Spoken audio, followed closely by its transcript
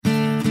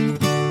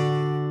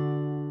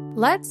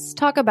Let's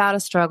talk about a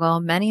struggle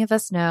many of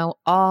us know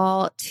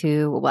all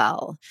too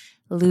well,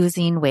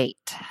 losing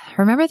weight.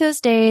 Remember those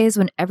days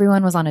when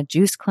everyone was on a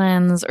juice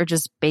cleanse or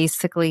just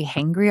basically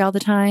hangry all the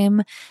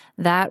time?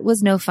 That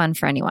was no fun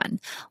for anyone.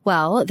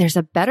 Well, there's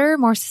a better,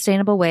 more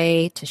sustainable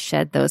way to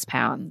shed those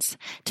pounds.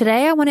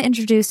 Today, I want to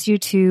introduce you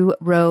to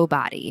Ro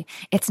Body.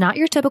 It's not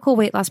your typical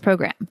weight loss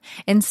program.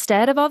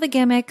 Instead of all the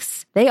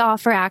gimmicks, they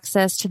offer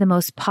access to the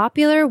most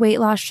popular weight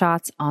loss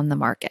shots on the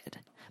market.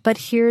 But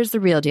here's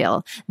the real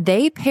deal.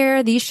 They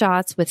pair these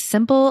shots with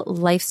simple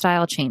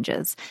lifestyle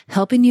changes,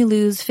 helping you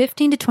lose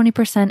 15 to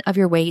 20% of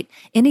your weight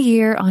in a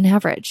year on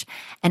average,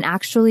 and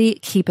actually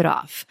keep it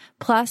off.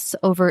 Plus,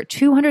 over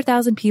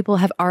 200,000 people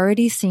have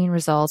already seen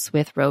results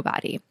with Ro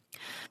Body.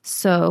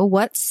 So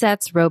what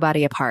sets Ro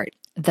Body apart?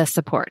 The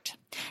support.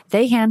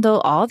 They handle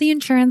all the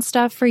insurance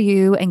stuff for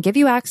you and give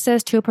you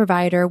access to a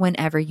provider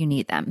whenever you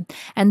need them.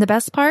 And the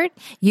best part,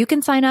 you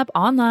can sign up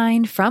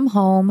online from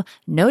home,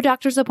 no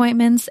doctor's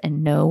appointments,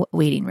 and no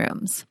waiting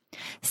rooms.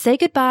 Say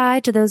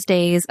goodbye to those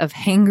days of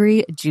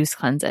hangry juice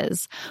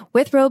cleanses.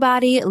 With Ro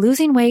Body,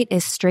 losing weight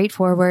is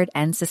straightforward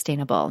and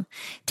sustainable.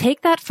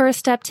 Take that first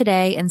step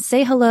today and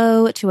say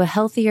hello to a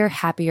healthier,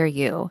 happier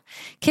you.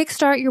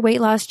 Kickstart your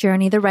weight loss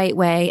journey the right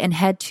way and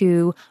head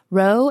to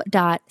ro.co/IDO.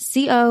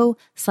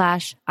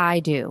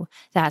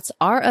 That's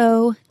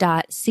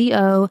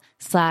ro.co/IDO.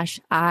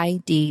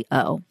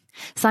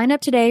 Sign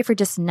up today for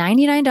just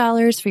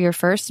 $99 for your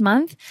first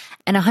month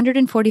and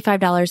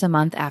 $145 a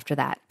month after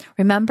that.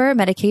 Remember,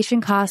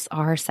 medication costs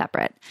are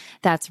separate.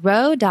 That's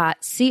ro.co/IDO.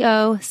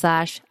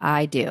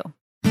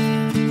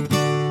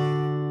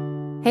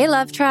 Hey,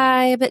 Love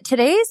Tribe.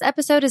 Today's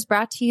episode is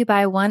brought to you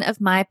by one of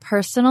my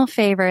personal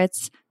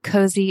favorites,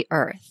 Cozy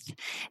Earth.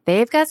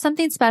 They've got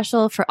something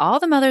special for all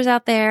the mothers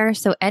out there,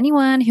 so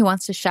anyone who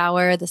wants to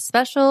shower the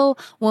special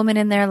woman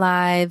in their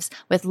lives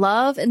with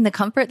love and the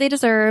comfort they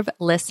deserve,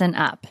 listen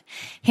up.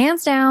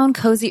 Hands down,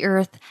 Cozy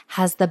Earth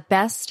has the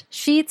best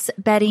sheets,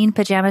 bedding,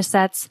 pajama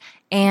sets,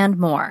 and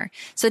more.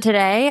 So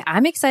today,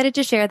 I'm excited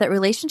to share that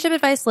Relationship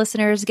Advice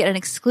listeners get an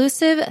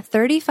exclusive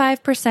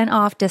 35%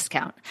 off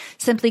discount.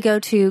 Simply go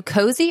to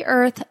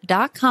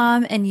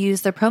CozyEarth.com and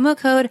use the promo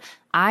code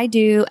I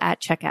do at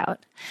checkout.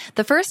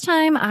 The first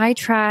time I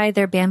tried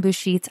their bamboo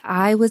sheets,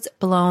 I was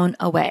blown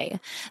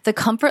away. The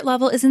comfort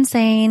level is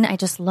insane. I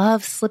just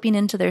love slipping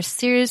into their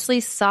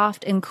seriously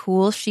soft and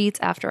cool sheets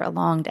after a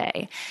long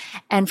day.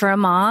 And for a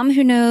mom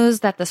who knows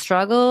that the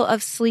struggle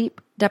of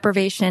sleep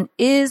deprivation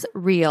is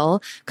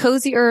real,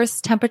 Cozy Earth's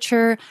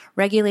temperature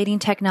regulating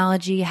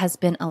technology has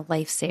been a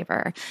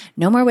lifesaver.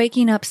 No more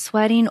waking up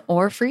sweating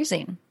or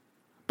freezing.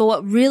 But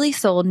what really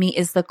sold me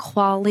is the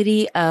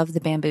quality of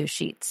the bamboo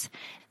sheets.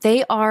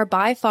 They are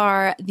by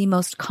far the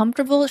most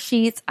comfortable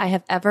sheets I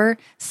have ever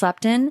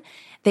slept in.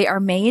 They are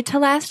made to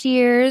last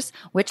years,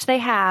 which they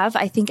have.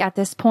 I think at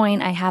this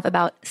point, I have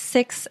about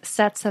 6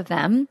 sets of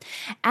them.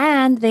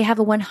 And they have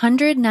a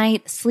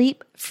 100-night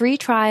sleep-free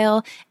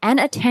trial and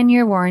a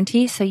 10-year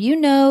warranty. So you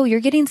know you're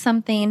getting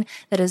something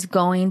that is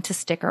going to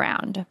stick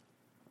around.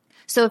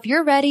 So if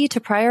you're ready to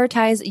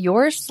prioritize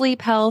your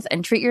sleep health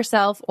and treat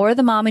yourself or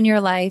the mom in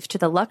your life to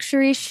the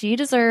luxury she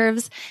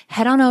deserves,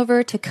 head on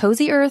over to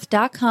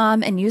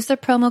CozyEarth.com and use the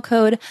promo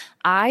code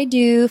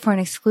IDO for an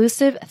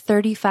exclusive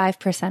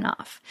 35%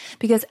 off.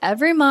 Because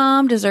every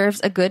mom deserves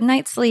a good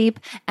night's sleep,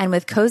 and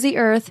with Cozy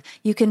Earth,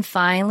 you can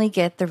finally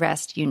get the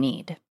rest you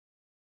need.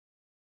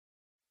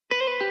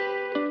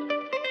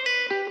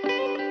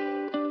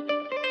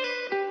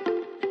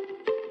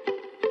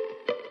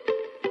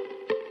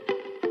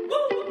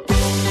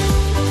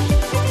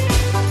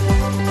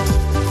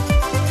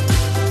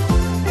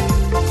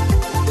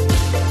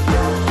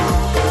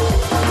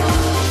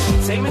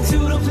 Take me to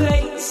the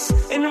place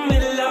in the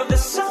middle of the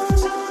sun.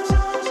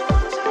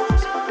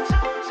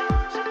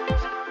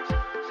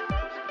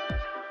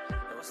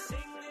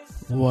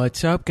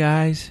 What's up,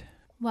 guys?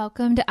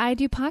 Welcome to I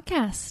Do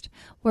Podcast,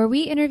 where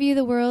we interview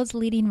the world's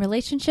leading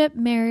relationship,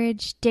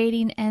 marriage,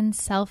 dating, and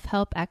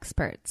self-help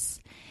experts.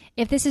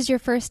 If this is your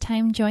first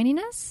time joining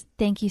us,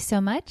 thank you so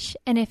much.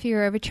 And if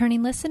you're a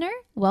returning listener,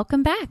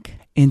 welcome back.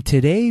 And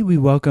today we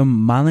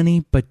welcome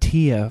Malini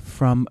Bhatia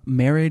from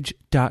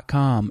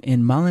Marriage.com.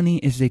 And Malini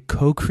is the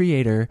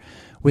co-creator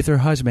with her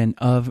husband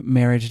of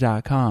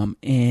Marriage.com.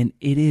 And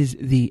it is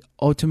the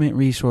ultimate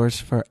resource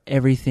for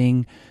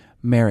everything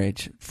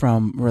marriage,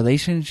 from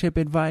relationship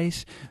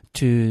advice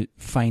to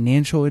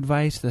financial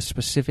advice, the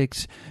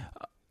specifics,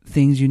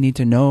 things you need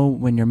to know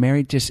when you're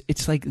married. Just,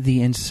 it's like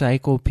the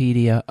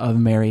encyclopedia of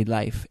married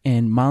life.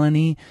 And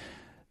Malini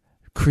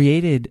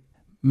created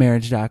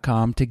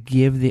Marriage.com to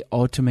give the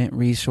ultimate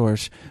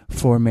resource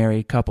for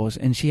married couples.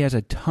 And she has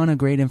a ton of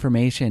great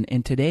information.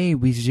 And today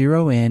we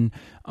zero in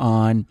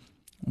on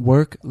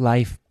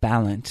work-life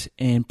balance,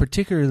 and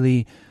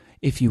particularly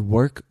if you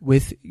work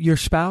with your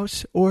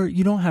spouse, or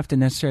you don't have to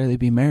necessarily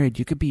be married.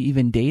 You could be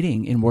even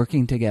dating and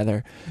working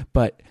together,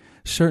 but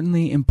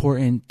certainly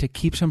important to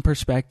keep some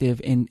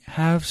perspective and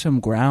have some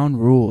ground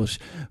rules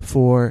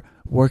for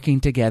working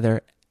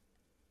together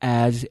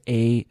as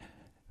a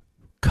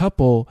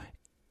couple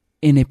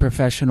in a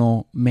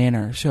professional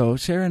manner. So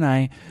Sarah and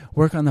I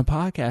work on the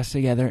podcast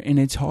together, and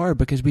it's hard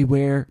because we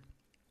wear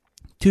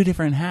two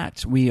different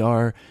hats. We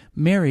are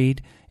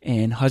married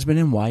and husband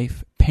and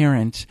wife,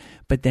 parents,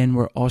 but then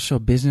we're also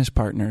business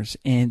partners.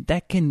 And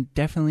that can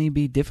definitely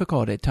be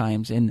difficult at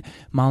times. And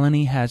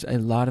Malini has a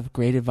lot of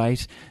great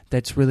advice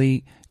that's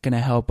really going to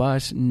help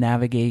us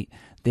navigate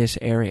this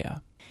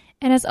area.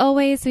 And as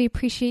always, we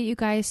appreciate you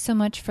guys so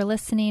much for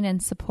listening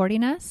and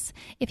supporting us.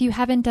 If you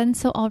haven't done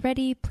so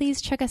already,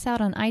 please check us out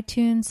on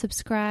iTunes,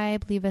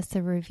 subscribe, leave us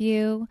a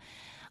review.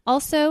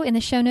 Also, in the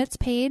show notes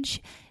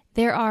page,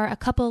 there are a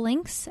couple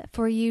links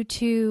for you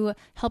to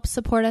help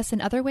support us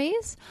in other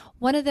ways.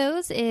 One of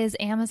those is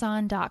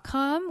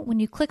Amazon.com. When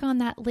you click on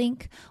that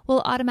link,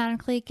 we'll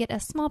automatically get a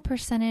small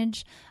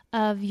percentage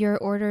of your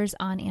orders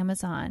on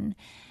Amazon.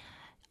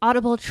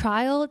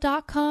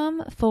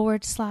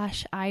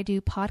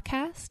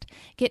 audibletrial.com/I-do-podcast.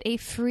 Get a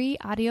free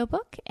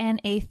audiobook and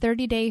a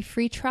 30-day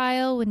free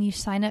trial when you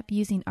sign up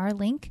using our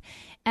link.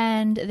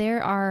 And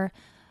there are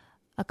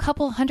a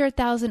couple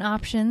 100,000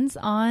 options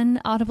on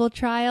Audible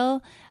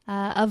Trial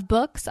of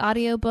books,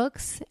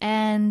 audiobooks,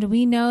 and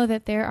we know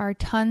that there are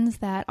tons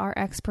that our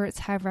experts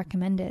have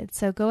recommended.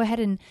 So go ahead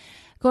and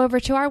go over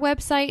to our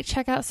website,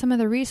 check out some of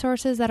the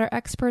resources that our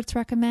experts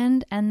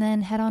recommend, and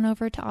then head on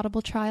over to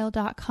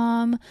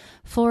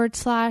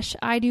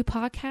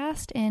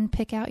audibletrial.com/I-do-podcast and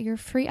pick out your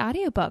free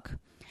audiobook.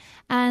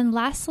 And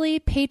lastly,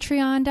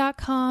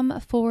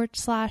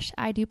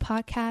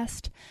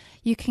 patreon.com/I-do-podcast.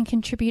 You can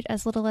contribute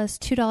as little as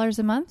 $2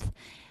 a month,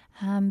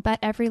 but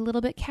every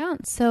little bit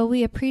counts. So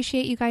we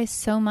appreciate you guys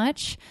so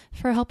much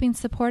for helping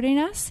supporting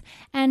us.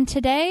 And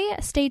today,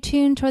 stay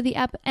tuned toward the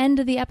end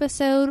of the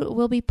episode.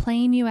 We'll be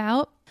playing you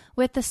out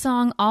with the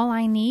song All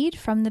I Need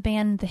from the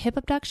band The Hip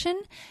Abduction,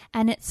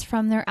 and it's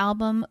from their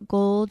album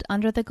Gold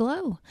Under the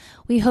Glow.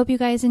 We hope you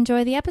guys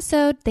enjoy the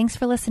episode. Thanks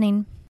for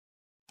listening.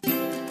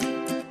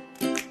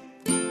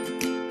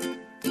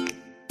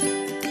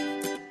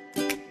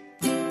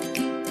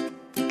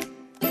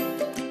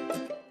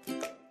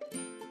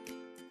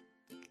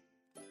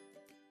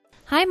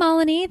 Hi,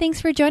 Malini. Thanks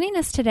for joining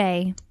us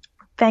today.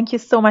 Thank you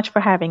so much for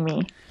having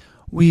me.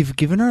 We've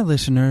given our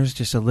listeners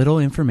just a little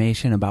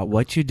information about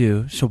what you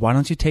do, so why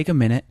don't you take a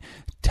minute,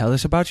 tell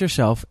us about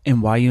yourself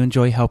and why you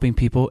enjoy helping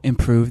people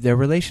improve their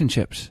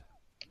relationships.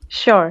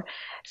 Sure.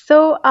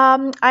 So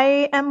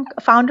I am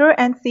founder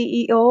and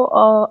CEO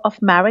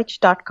of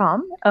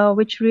Marriage.com,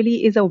 which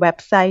really is a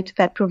website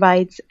that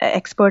provides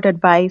expert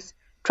advice,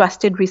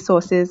 trusted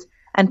resources,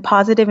 and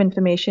positive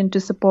information to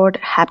support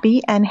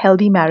happy and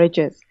healthy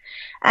marriages.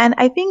 And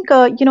I think,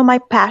 my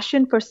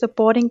passion for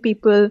supporting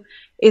people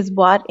is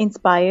what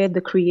inspired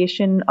the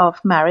creation of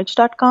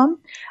Marriage.com.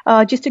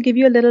 Just to give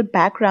you a little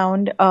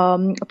background,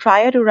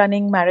 prior to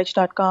running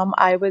Marriage.com,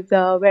 I was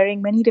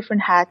wearing many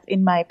different hats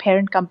in my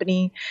parent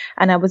company,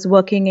 and I was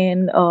working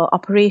in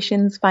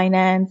operations,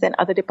 finance, and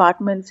other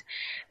departments.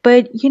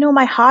 But,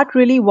 my heart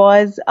really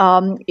was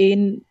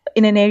in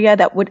an area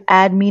that would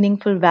add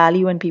meaningful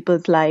value in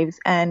people's lives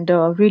and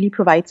really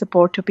provide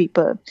support to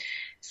people.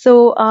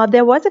 So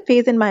there was a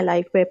phase in my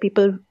life where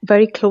people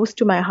very close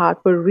to my heart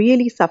were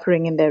really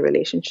suffering in their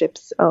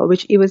relationships,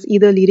 which it was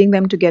either leading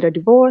them to get a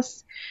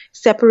divorce,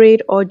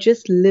 separate, or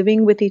just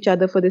living with each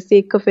other for the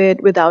sake of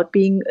it without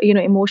being,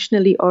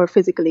 emotionally or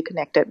physically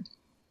connected.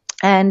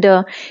 And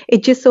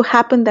it just so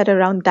happened that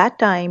around that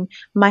time,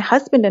 my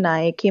husband and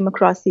I came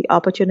across the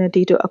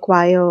opportunity to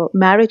acquire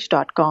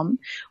Marriage.com,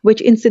 which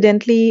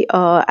incidentally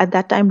at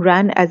that time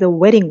ran as a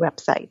wedding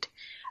website.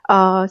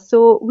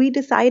 So we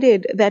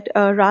decided that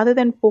rather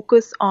than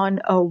focus on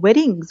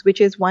weddings, which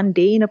is one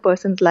day in a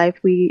person's life,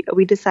 we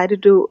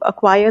decided to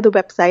acquire the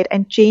website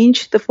and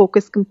change the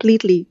focus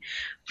completely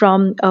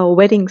from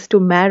weddings to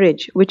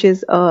marriage, which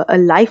is a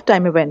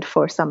lifetime event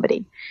for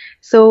somebody.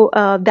 So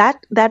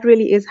that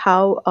really is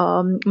how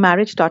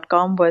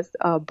Marriage.com was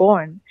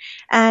born.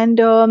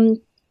 And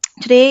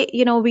today,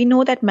 we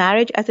know that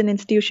marriage as an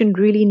institution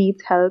really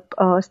needs help.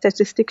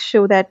 Statistics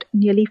show that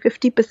nearly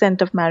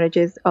 50% of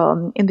marriages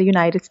in the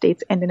United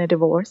States end in a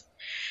divorce.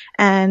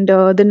 And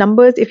the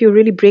numbers, if you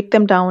really break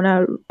them down,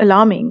 are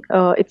alarming.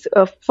 It's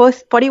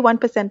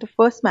 41% of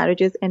first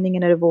marriages ending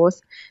in a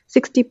divorce,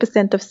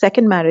 60% of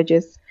second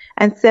marriages,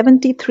 and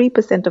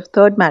 73% of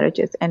third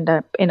marriages end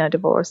up in a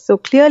divorce. So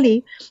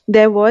clearly,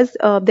 there is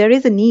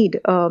a need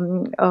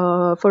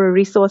for a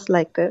resource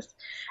like this.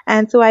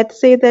 And so I'd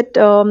say that,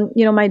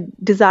 my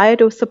desire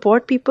to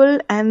support people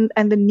and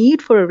the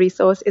need for a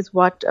resource is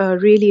what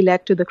really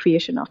led to the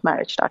creation of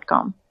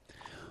Marriage.com.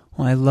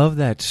 Well, I love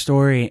that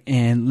story.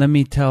 And let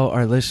me tell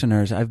our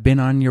listeners, I've been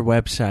on your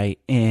website,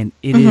 and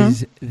it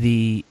is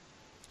the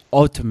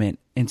ultimate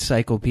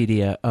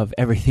encyclopedia of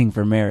everything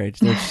for marriage.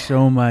 There's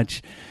so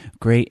much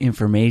great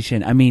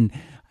information. I mean,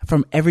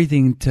 from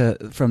everything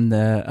from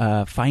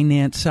the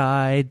finance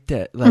side,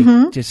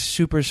 to just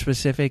super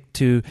specific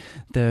to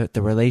the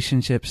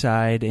relationship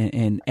side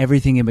and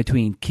everything in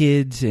between,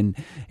 kids, and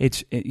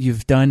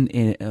you've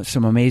done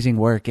some amazing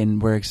work,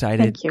 and we're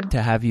excited to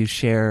have you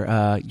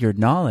share your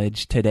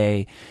knowledge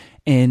today.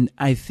 And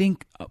I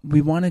think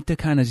we wanted to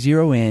kind of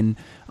zero in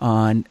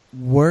on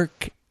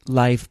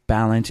work-life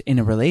balance in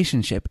a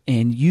relationship.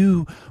 And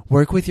you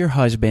work with your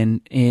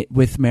husband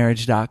with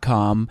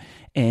Marriage.com,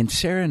 and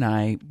Sarah and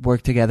I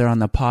work together on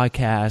the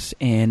podcast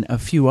and a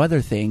few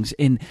other things.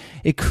 And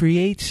it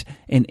creates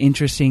an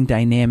interesting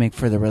dynamic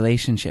for the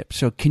relationship.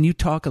 So can you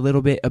talk a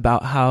little bit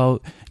about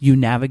how you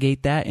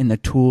navigate that and the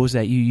tools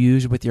that you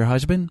use with your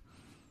husband?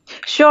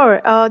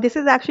 Sure. This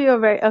is actually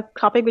a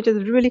topic which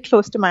is really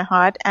close to my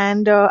heart.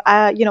 And,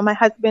 my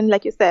husband,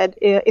 like you said,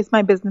 is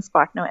my business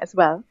partner as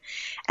well.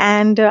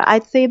 And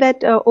I'd say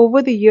that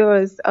over the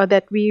years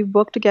that we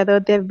worked together,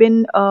 there've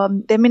been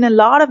a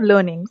lot of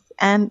learnings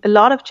and a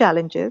lot of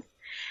challenges.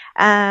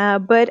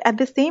 But at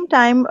the same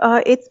time,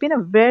 it's been a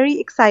very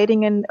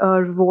exciting and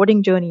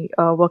rewarding journey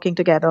working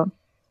together.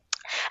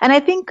 And I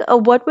think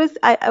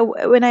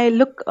when I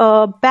look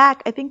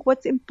back, I think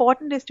what's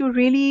important is to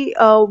really,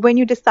 when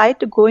you decide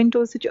to go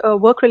into such a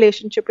work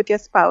relationship with your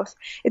spouse,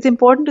 it's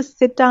important to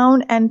sit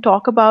down and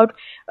talk about,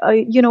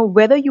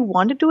 whether you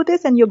want to do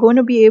this and you're going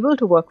to be able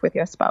to work with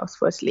your spouse,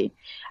 firstly.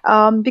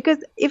 Because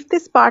if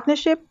this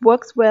partnership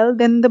works well,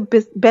 then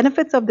the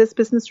benefits of this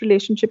business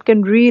relationship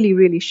can really,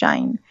 really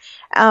shine.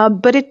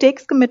 But it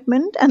takes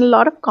commitment and a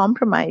lot of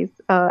compromise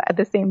at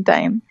the same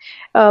time.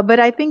 But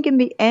I think in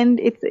the end,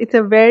 it's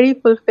a very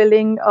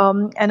fulfilling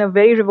and a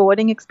very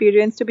rewarding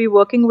experience to be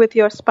working with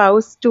your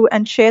spouse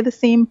and share the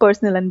same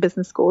personal and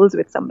business goals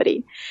with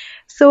somebody.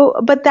 So,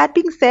 but that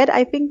being said,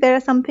 I think there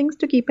are some things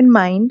to keep in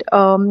mind.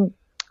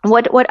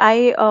 What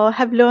I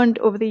have learned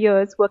over the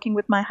years working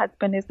with my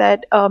husband is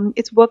that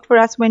it's worked for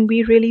us when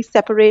we really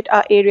separate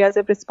our areas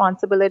of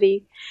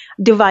responsibility,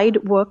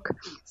 divide work.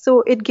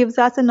 So it gives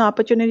us an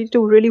opportunity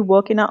to really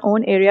work in our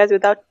own areas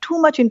without too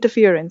much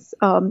interference,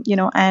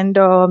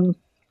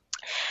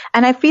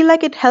 and I feel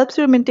like it helps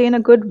to maintain a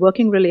good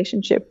working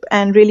relationship,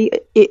 and really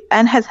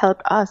and has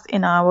helped us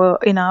in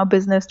our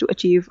business to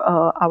achieve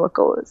our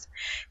goals.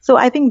 So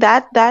I think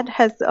that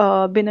has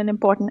been an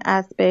important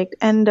aspect.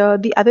 And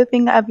the other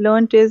thing I've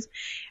learned is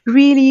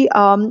really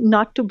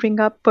not to bring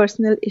up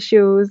personal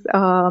issues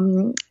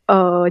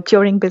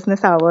during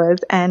business hours,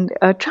 and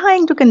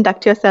trying to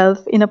conduct yourself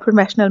in a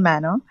professional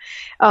manner,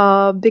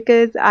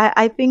 because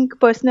I think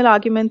personal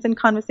arguments and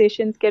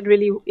conversations can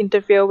really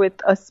interfere with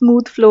a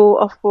smooth flow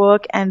of work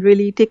and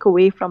really take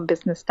away from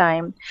business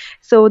time.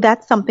 So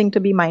that's something to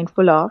be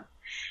mindful of.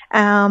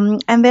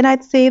 And then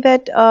I'd say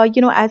that,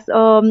 as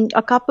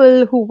a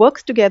couple who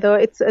works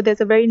together,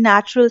 there's a very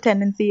natural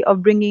tendency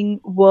of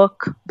bringing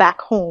work back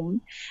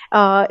home.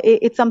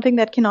 It's something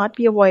that cannot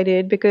be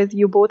avoided because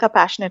you both are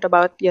passionate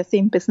about your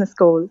same business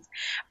goals.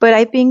 But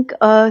I think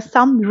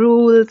some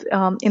rules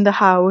in the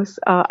house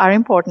are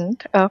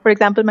important. For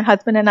example, my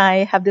husband and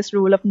I have this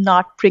rule of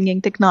not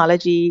bringing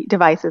technology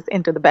devices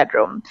into the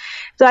bedroom.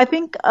 So I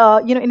think,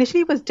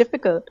 initially it was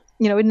difficult.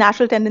 A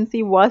natural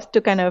tendency was to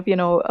kind of,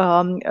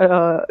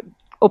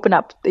 open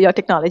up your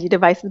technology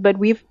devices, but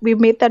we've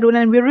made that rule,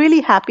 and we're really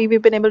happy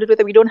we've been able to do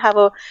that. We don't have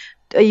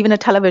even a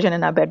television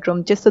in our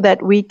bedroom, just so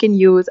that we can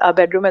use our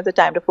bedroom as a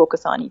time to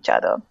focus on each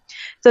other.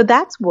 So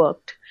that's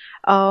worked.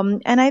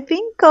 And I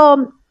think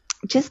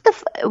just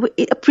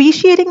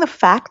appreciating the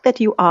fact that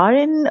you are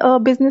in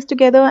business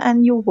together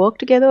and you work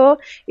together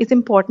is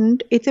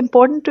important. It's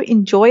important to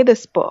enjoy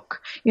this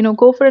work.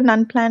 Go for an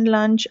unplanned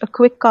lunch, a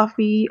quick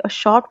coffee, a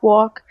short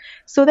walk,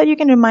 so that you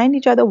can remind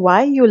each other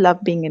why you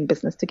love being in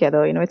business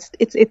together.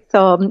 It's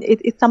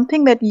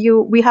something that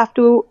we have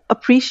to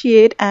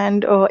appreciate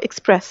and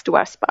express to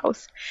our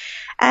spouse.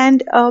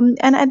 And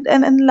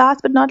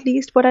last but not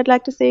least, what I'd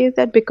like to say is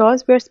that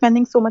because we're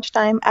spending so much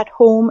time at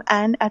home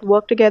and at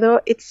work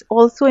together, it's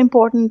also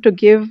important to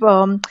give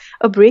a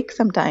break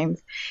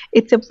sometimes.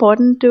 It's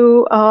important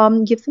to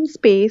give some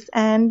space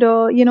and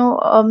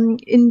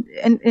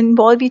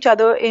involve each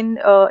other in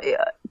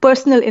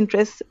personal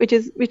interests,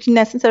 which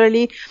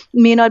necessarily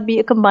may not be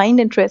a combined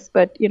interest,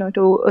 but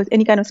to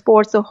any kind of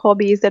sports or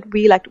hobbies that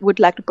we would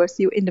like to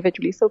pursue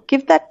individually. So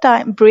give that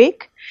time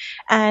break.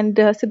 And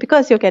so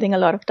because you're getting a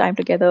lot of time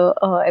together,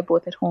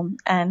 both at home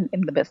and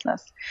in the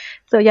business.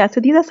 So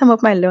these are some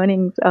of my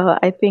learnings,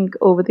 I think,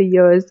 over the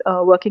years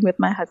working with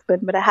my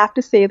husband. But I have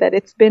to say that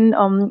it's been,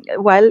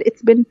 while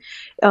it's been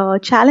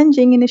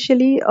challenging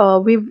initially,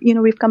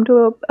 we've come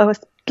to a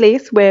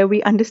place where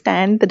we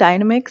understand the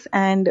dynamics,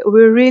 and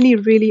we're really,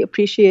 really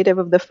appreciative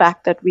of the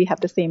fact that we have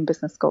the same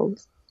business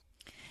goals.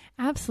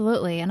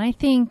 Absolutely. And I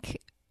think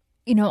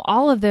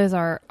all of those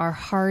are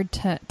hard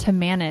to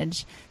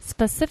manage.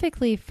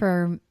 Specifically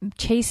for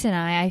Chase and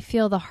I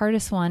feel the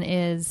hardest one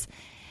is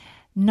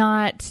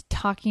not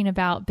talking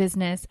about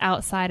business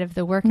outside of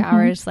the work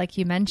hours, like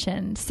you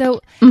mentioned. So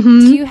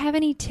do you have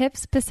any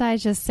tips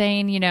besides just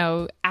saying,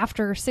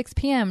 after 6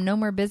 p.m., no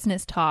more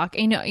business talk?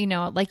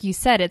 Like you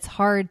said, it's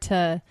hard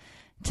to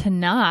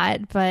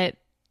not, but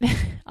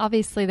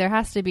obviously there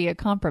has to be a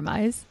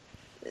compromise.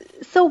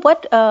 So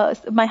what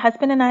my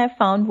husband and I have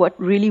found what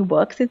really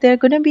works is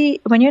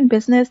when you're in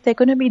business, there are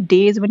going to be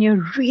days when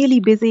you're really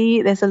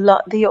busy. There's a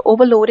lot, you're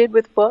overloaded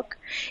with work.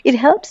 It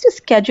helps to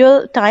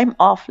schedule time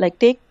off, like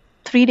take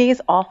 3 days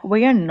off where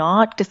you're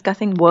not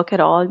discussing work at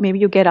all. Maybe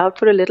you get out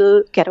for a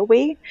little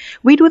getaway.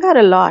 We do that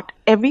a lot.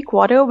 Every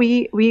quarter,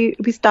 we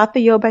start the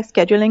year by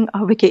scheduling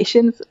our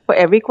vacations for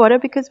every quarter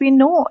because we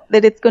know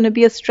that it's going to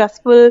be a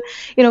stressful,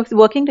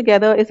 working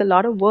together is a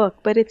lot of work,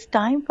 but it's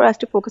time for us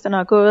to focus on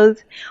our girls,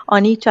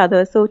 on each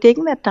other. So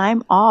taking that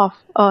time off,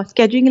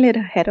 scheduling it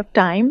ahead of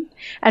time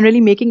and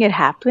really making it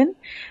happen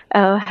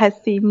has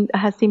seemed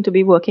to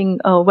be working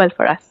well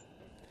for us.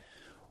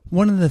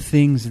 One of the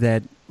things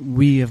that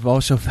we have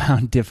also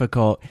found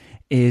difficult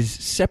is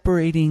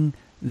separating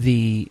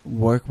the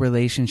work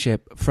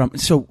relationship from.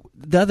 So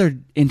the other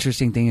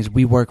interesting thing is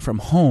we work from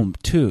home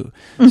too.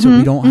 Mm-hmm, so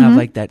we don't have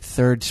like that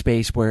third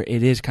space where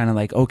it is kind of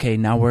like, okay,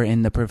 now we're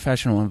in the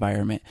professional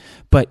environment.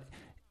 But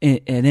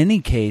in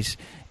any case,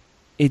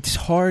 it's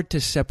hard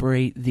to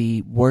separate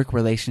the work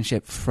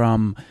relationship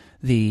from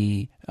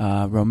the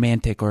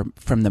romantic or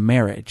from the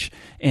marriage.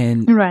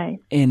 And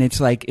it's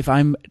like if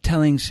I'm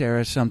telling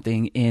Sarah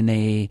something in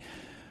a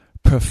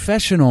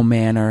professional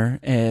manner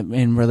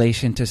in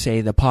relation to,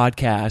 say, the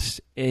podcast,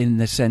 in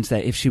the sense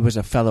that if she was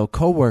a fellow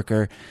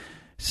coworker,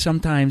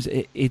 sometimes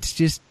it's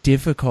just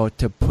difficult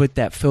to put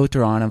that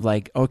filter on of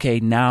like,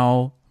 okay,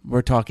 now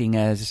we're talking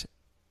as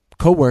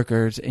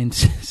coworkers, and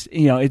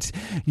it's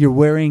you're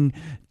wearing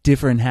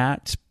different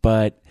hats,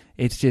 but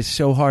it's just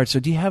so hard. So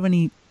do you have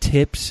any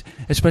tips,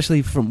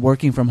 especially from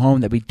working from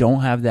home, that we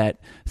don't have that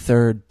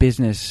third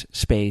business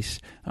space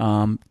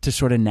to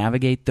sort of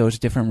navigate those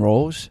different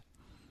roles?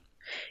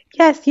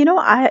 Yes,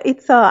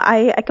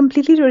 I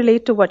completely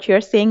relate to what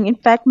you're saying. In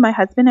fact, my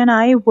husband and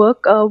I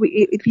work,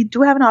 we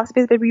do have an office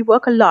space, but we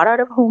work a lot out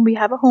of home. We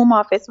have a home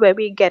office where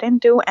we get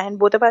into, and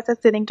both of us are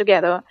sitting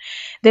together.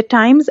 There are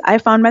times I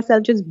found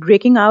myself just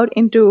breaking out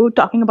into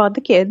talking about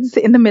the kids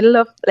in the middle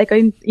of like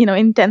a,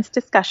 intense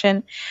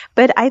discussion.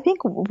 But I think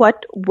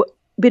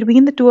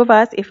between the two of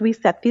us, if we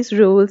set these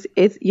rules,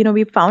 is,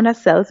 we found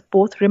ourselves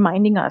both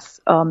reminding us.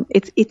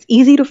 It's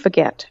easy to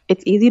forget.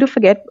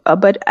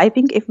 But I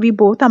think if we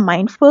both are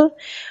mindful,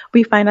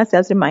 we find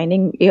ourselves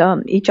reminding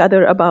each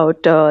other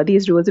about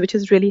these rules, which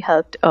has really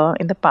helped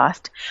in the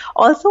past.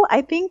 Also,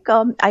 I think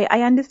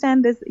I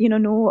understand there's,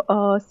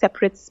 no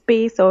separate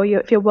space, or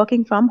if you're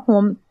working from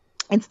home,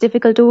 it's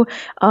difficult to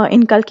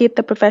inculcate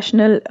the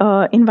professional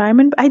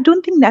environment. I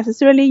don't think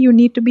necessarily you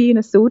need to be in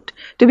a suit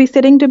to be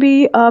sitting to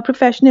be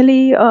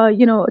professionally,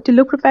 to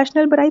look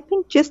professional. But I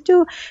think just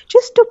to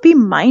be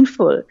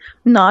mindful,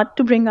 not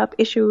to bring up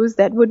issues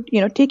that would,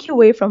 take you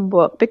away from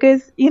work.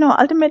 Because,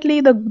 ultimately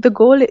the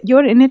goal,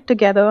 you're in it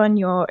together and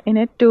you're in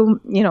it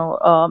to,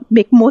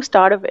 make most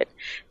out of it.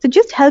 So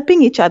just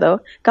helping each other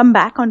come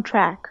back on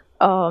track,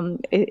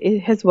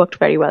 it has worked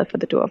very well for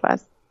the two of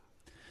us.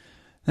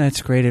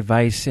 That's great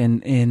advice.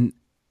 And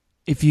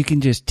if you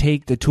can just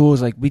take the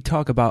tools, like we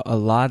talk about a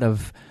lot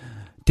of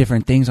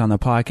different things on the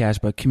podcast,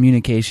 but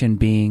communication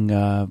being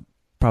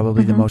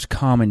probably the most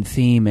common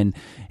theme. And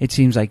it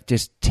seems like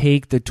just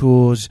take the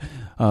tools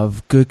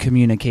of good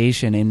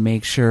communication and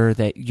make sure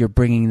that you're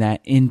bringing that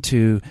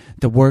into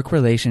the work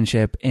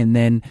relationship, and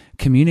then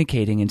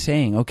communicating and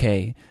saying,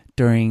 okay,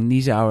 during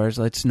these hours,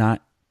 let's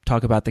not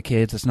talk about the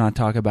kids. Let's not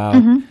talk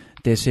about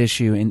this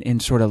issue, and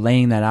sort of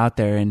laying that out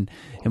there. And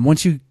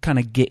once you kind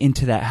of get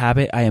into that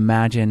habit, I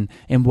imagine,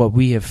 and what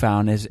we have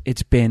found is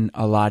it's been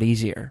a lot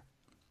easier.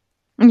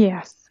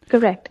 Yes,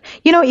 correct.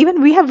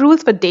 Even we have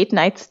rules for date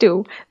nights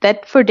too,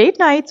 that for date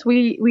nights,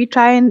 we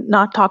try and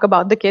not talk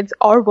about the kids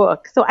or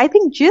work. So I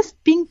think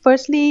just being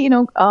firstly,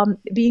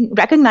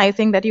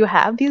 recognizing that you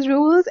have these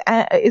rules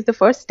is the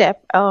first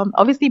step.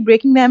 Obviously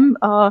breaking them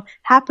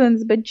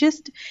happens, but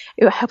just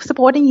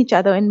supporting each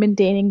other and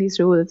maintaining these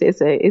rules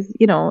is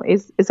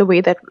a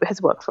way that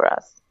has worked for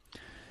us.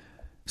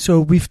 So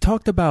we've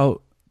talked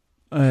about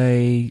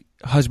a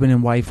husband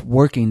and wife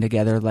working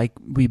together like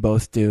we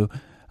both do.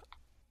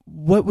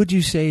 What would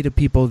you say to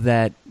people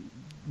that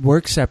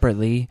work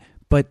separately,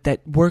 but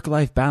that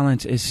work-life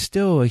balance is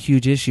still a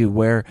huge issue,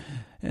 where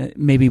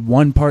maybe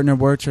one partner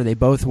works or they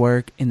both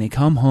work and they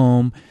come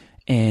home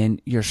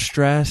and you're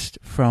stressed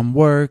from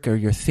work or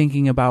you're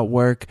thinking about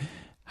work?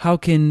 How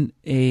can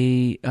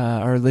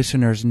our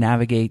listeners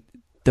navigate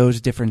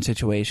those different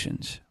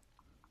situations?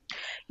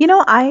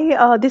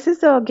 This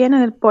is again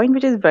a point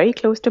which is very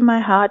close to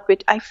my heart,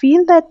 which I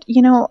feel that,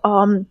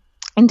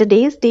 in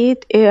today's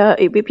date,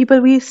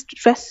 we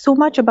stress so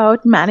much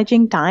about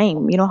managing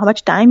time, how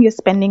much time you're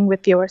spending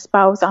with your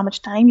spouse, how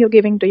much time you're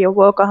giving to your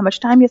work, or how much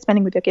time you're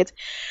spending with your kids.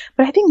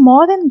 But I think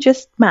more than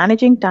just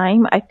managing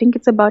time, I think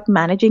it's about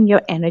managing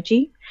your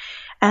energy.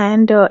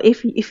 And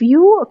if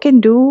you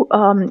can do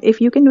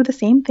the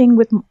same thing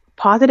with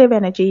positive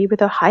energy,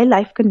 with a high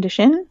life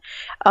condition,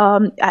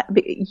 the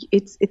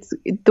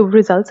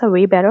results are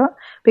way better,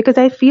 because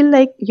I feel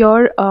like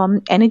your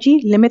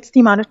energy limits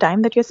the amount of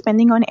time that you're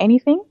spending on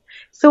anything.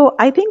 So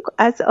I think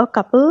as a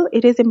couple,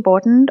 it is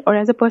important, or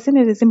as a person,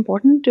 it is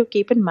important to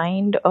keep in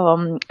mind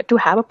to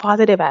have a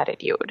positive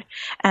attitude.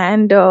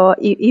 And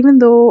even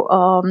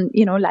though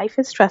life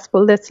is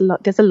stressful, there's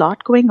a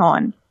lot going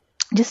on.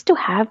 just to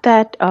have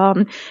that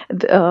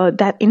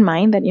that in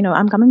mind, that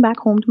I'm coming back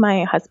home to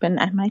my husband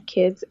and my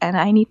kids, and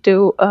I need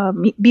to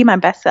be my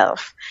best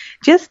self.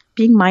 Just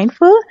being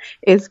mindful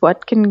is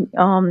what can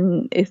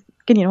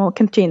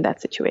change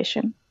that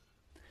situation.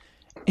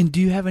 And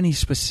do you have any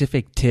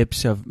specific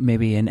tips of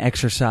maybe an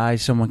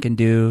exercise someone can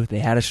do? They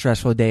had a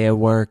stressful day at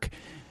work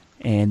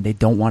and they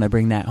don't want to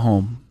bring that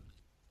home.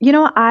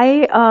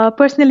 I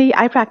personally,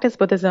 I practice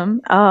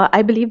Buddhism.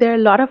 I believe there are a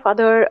lot of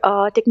other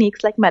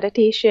techniques like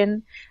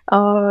meditation,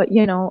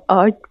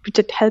 which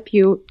help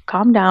you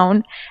calm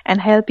down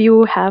and help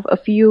you have a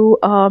few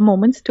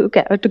moments to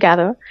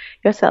gather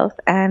yourself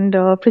and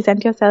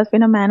present yourself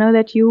in a manner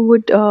that you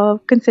would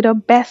consider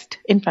best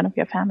in front of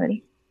your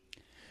family.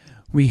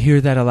 We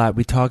hear that a lot.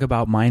 We talk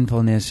about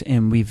mindfulness,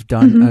 and we've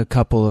done a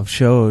couple of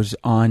shows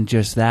on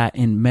just that.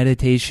 And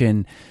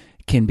meditation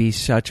can be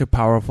such a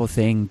powerful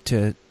thing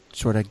to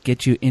sort of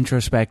get you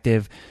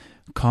introspective,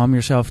 calm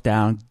yourself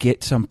down,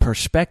 get some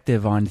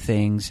perspective on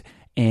things.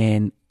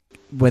 And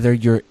whether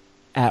you're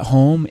at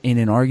home in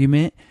an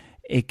argument,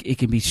 it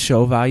can be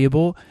so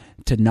valuable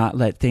to not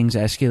let things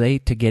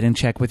escalate, to get in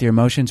check with your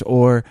emotions,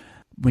 or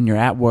when you're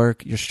at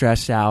work, you're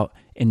stressed out,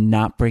 and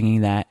not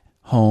bringing that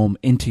home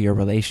into your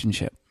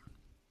relationship.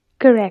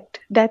 Correct.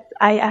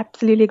 I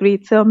absolutely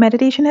agree. So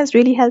meditation has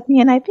really helped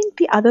me. And I think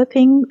the other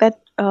thing that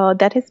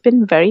has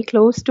been very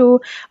close to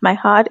my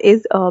heart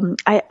is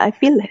I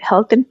feel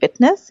health and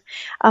fitness.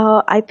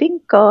 I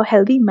think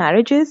healthy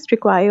marriages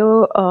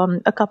require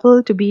a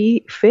couple to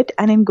be fit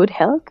and in good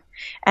health.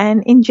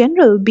 And in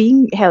general,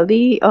 being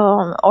healthy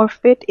or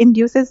fit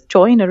induces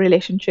joy in a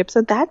relationship.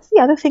 So that's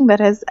the other thing that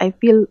has, I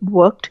feel,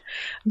 worked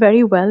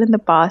very well in the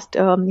past.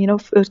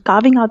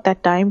 Carving out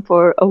that time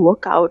for a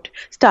workout,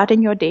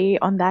 starting your day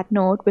on that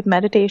note with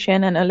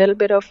meditation and a little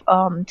bit of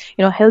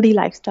healthy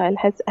lifestyle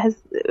has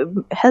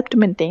helped to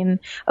maintain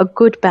a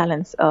good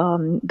balance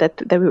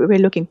that we're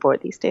looking for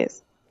these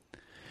days.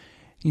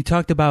 You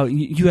talked about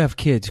you have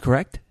kids,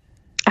 correct?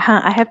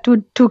 I have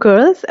two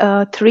girls,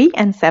 3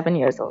 and 7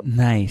 years old.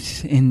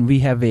 Nice. And we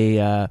have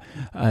a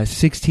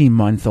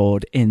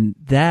 16-month-old, and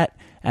that,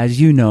 as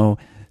you know,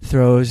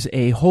 throws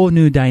a whole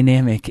new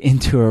dynamic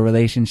into a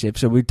relationship.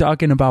 So we're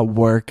talking about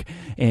work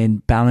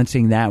and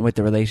balancing that with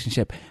the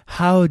relationship.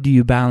 How do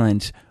you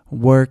balance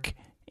work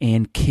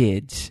and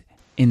kids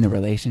in the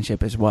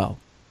relationship as well?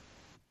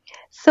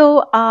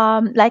 So,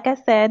 like I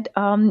said,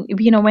 when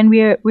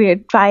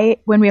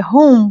we're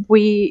home,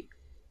 we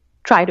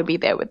try to be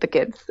there with the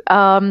kids.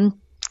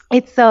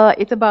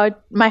 It's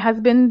about my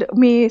husband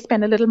may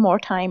spend a little more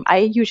time. I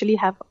usually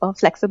have a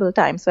flexible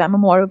time, so I'm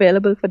more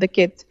available for the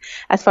kids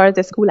as far as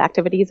their school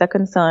activities are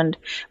concerned.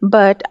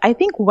 But I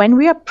think when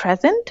we are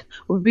present,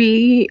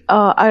 we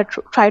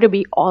try to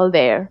be all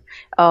there.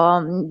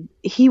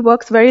 He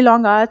works very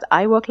long hours.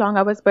 I work long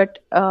hours, but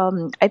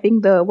I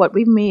think what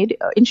we've made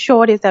in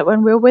short is that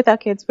when we're with our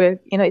kids,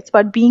 it's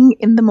about being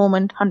in the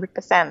moment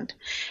 100%.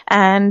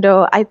 And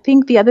I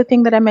think the other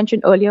thing that I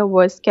mentioned earlier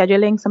was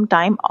scheduling some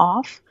time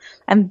off.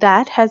 And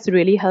that has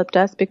really helped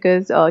us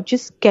because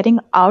just getting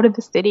out of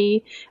the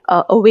city,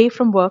 away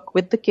from work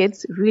with the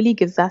kids really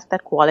gives us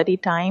that quality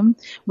time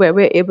where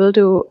we're able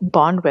to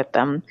bond with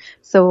them.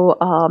 So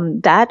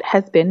that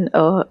has been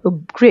a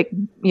great,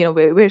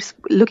 we're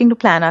looking to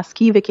plan our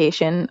ski vacation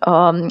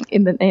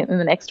in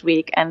the next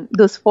week. And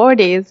those 4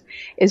 days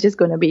is just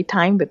going to be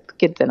time with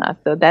kids and us.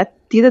 So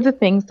these are the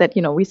things that,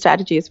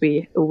 strategies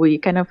we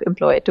kind of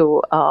employ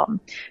to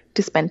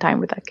spend time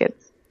with our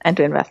kids and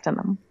to invest in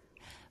them.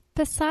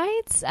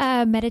 Besides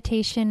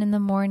meditation in the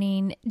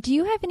morning, do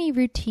you have any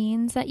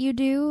routines that you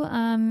do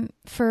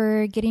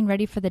for getting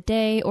ready for the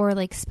day, or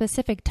like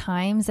specific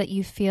times that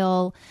you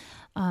feel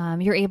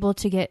you're able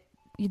to get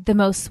the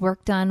most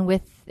work done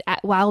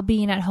while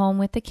being at home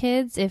with the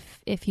kids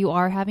if you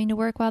are having to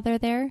work while they're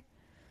there?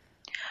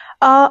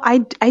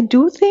 I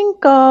do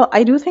think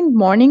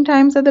morning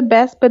times are the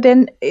best, but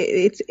then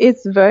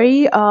it's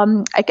very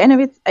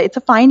it's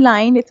a fine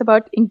line. It's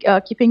about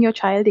keeping your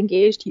child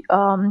engaged.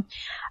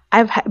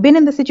 I've been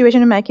in the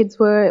situation when my kids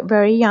were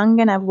very young,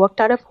 and I've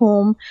worked out of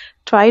home,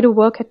 try to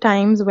work at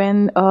times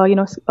when,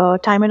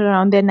 time it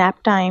around their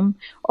nap time,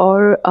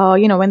 or,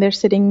 when they're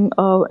sitting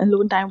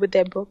alone time with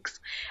their books.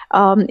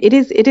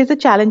 It is a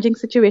challenging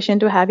situation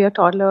to have your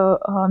toddler,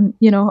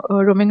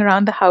 roaming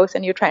around the house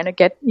and you're trying to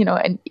get,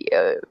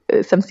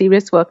 some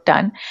serious work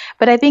done.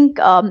 But I think,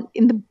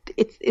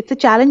 it's a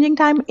challenging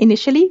time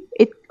initially.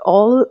 It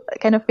all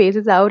kind of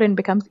phases out and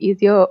becomes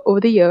easier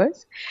over the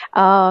years.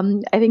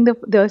 I think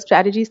the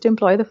strategies to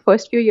employ the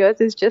first few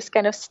years is just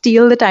kind of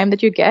steal the time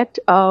that you get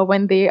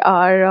when they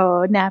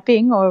are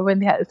napping or when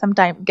they have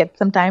get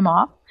some time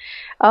off.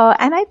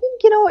 And I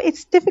think,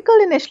 it's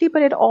difficult initially,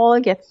 but it all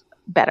gets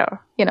better.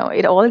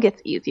 It all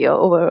gets easier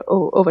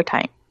over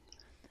time.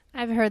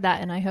 I've heard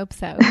that, and I hope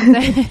so.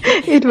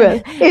 It will.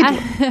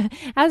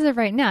 As of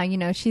right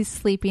now, she's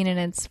sleeping, and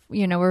it's,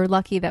 we're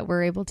lucky that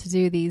we're able to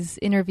do these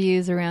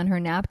interviews around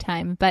her nap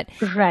time. But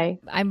right.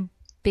 I'm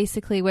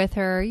basically with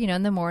her, you know,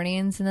 in the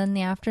mornings and then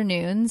the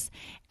afternoons.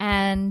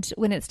 And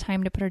when it's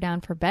time to put her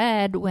down for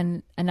bed,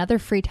 when another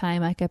free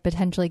time I could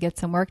potentially get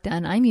some work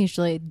done, I'm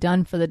usually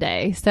done for the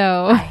day.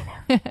 So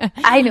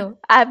I know.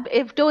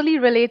 I've totally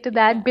relate to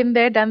that, been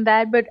there, done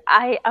that. But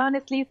I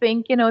honestly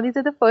think, you know, these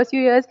are the first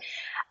few years.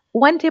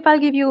 One tip I'll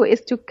give you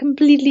is to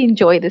completely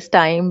enjoy this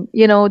time.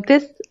 You know,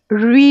 this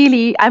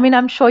really, I mean,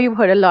 I'm sure you've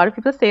heard a lot of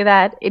people say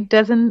that it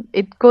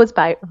goes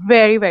by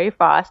very, very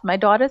fast. My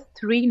daughter's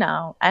 3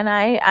 now, and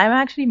I'm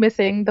actually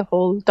missing the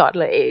whole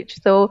toddler age.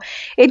 So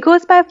it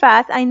goes by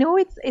fast. I know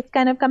it's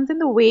kind of comes in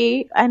the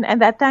way,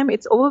 and that time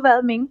it's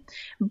overwhelming,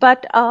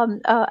 but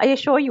I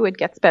assure you it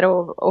gets better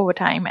over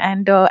time.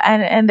 And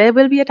there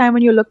will be a time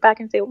when you look back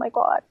and say, oh my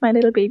God, my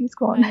little baby's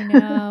grown. I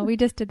know. We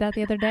just did that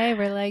the other day.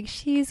 We're like,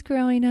 she's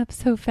growing up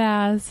so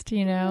fast,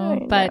 you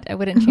know, but I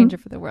wouldn't change her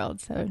for the world.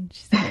 So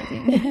she's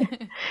amazing.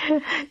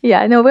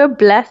 Yeah, no, we're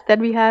blessed that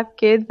we have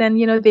kids, and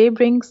you know, they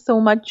bring so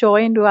much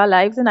joy into our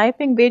lives, and I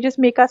think they just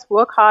make us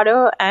work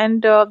harder.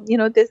 And you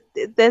know,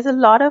 there's a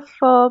lot of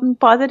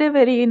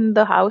positivity in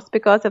the house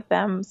because of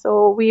them.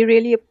 So we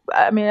really,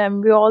 I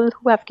mean, we all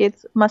who have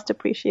kids must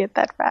appreciate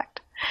that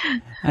fact.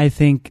 I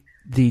think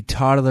the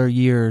toddler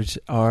years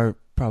are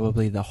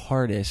probably the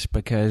hardest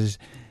because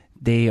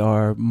they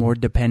are more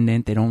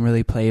dependent. They don't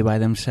really play by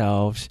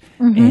themselves,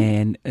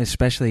 and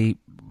especially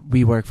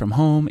we work from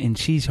home and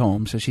she's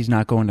home, so she's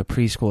not going to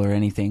preschool or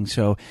anything.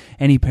 So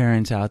any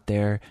parents out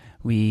there,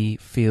 we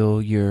feel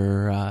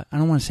your, I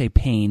don't want to say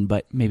pain,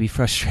 but maybe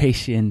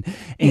frustration.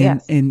 And,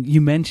 yes. And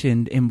you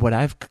mentioned, and what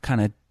I've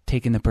kind of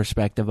taken the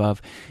perspective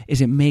of, is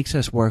it makes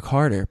us work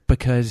harder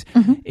because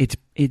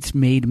it's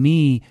made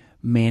me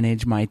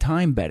manage my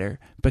time better,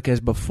 because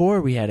before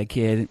we had a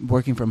kid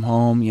working from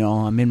home, you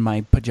know, I'm in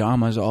my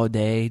pajamas all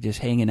day just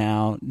hanging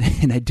out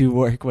and I do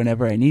work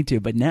whenever I need to.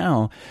 But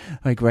now,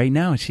 like right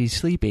now, she's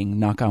sleeping,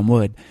 knock on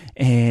wood,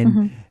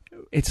 and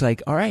it's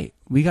like, all right,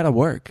 we got to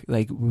work.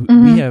 Like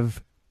we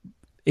have,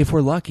 if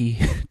we're lucky,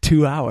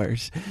 2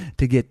 hours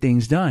to get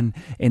things done,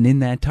 and in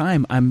that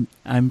time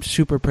I'm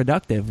super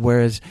productive,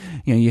 whereas,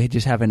 you know, you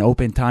just have an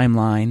open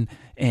timeline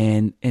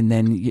and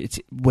then it's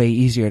way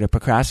easier to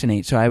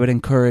procrastinate. So I would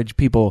encourage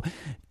people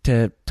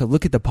to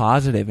look at the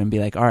positive and be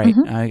like, all right,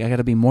 I got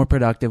to be more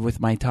productive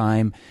with my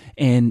time.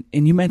 And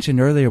you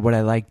mentioned earlier, what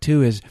I like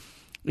too is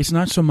it's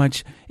not so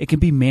much, it can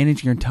be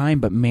managing your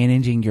time, but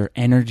managing your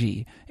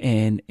energy.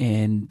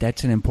 And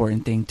that's an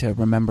important thing to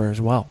remember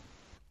as well.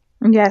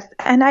 Yes.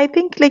 And I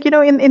think, like, you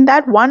know, in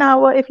that 1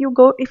 hour, if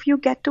you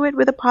get to it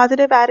with a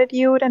positive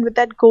attitude and with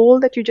that goal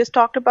that you just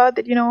talked about,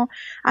 that, you know,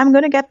 I'm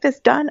going to get this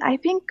done. I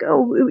think,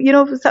 you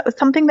know,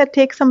 something that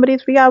takes somebody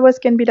 3 hours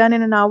can be done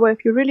in an hour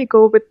if you really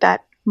go with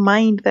that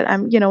mind that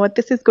you know what,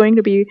 this is going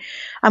to be,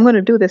 I'm going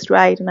to do this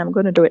right and I'm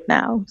going to do it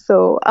now.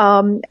 So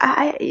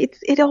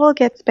it all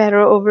gets better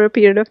over a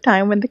period of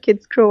time when the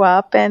kids grow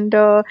up, and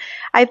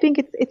I think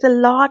it's a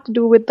lot to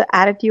do with the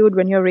attitude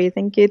when you're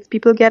raising kids.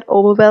 People get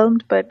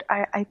overwhelmed, but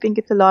I think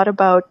it's a lot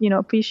about, you know,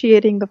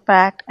 appreciating the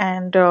fact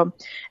and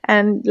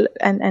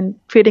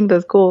creating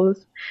those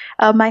goals.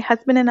 My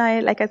husband and I,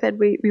 like I said,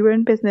 we were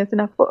in business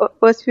in our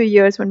first few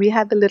years when we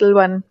had the little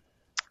one.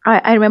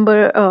 I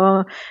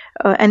remember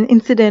an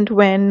incident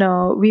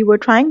when we were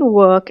trying to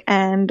work,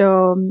 and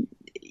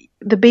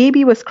the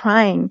baby was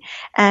crying,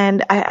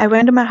 and I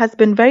went to my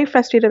husband very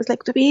frustrated. I was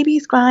like, the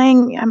baby's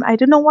crying. I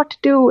don't know what to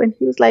do. And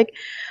he was like,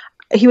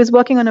 he was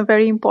working on a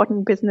very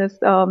important business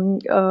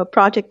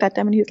project that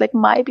time, and he was like,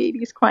 my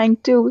baby's crying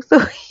too. So,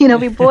 you know,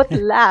 we both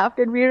laughed,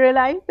 and we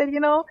realized that,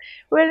 you know,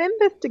 we're in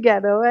this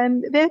together,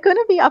 and there's going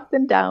to be ups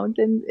and downs,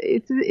 and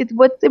it's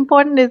what's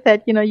important is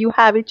that, you know, you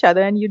have each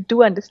other and you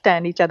do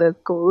understand each other's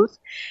goals,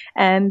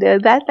 and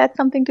that's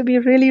something to be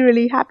really,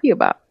 really happy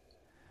about.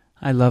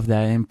 I love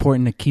that. It's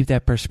important to keep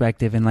that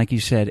perspective, and like you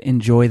said,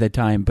 enjoy the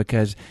time,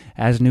 because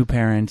as new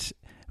parents,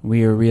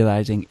 we are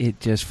realizing it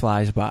just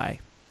flies by.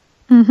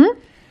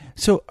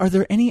 So are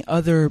there any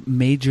other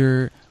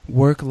major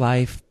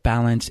work-life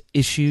balance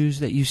issues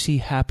that you see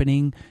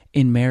happening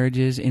in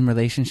marriages, in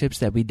relationships,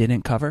 that we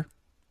didn't cover?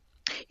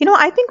 You know,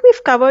 I think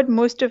we've covered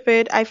most of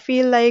it. I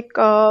feel like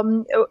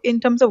in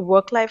terms of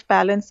work-life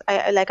balance,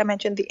 like I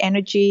mentioned, the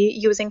energy,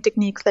 using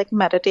techniques like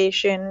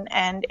meditation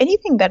and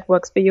anything that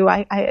works for you.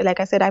 I like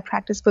I said, I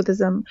practice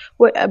Buddhism.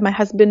 My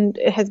husband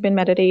has been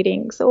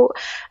meditating. So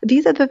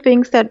these are the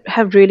things that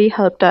have really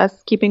helped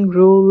us, keeping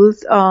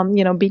rules,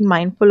 you know, being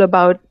mindful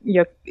about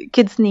your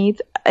kids'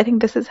 needs. I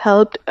think this has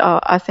helped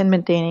us in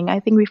maintaining.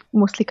 I think we've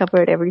mostly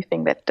covered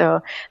everything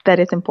that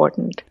is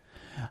important.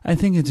 I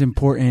think it's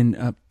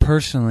important,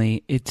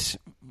 personally, it's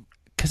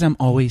because I'm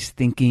always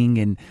thinking,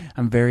 and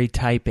I'm very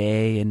type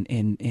A,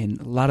 and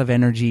a lot of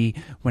energy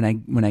when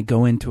I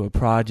go into a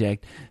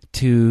project,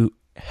 to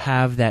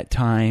have that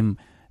time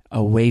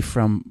away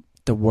from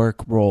the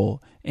work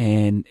role.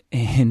 And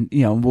you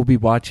know, we'll be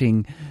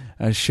watching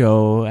a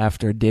show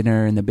after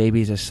dinner and the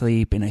baby's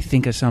asleep, and I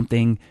think of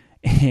something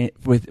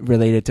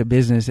related to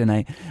business, and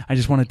I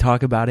just want to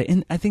talk about it.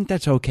 And I think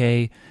that's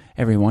okay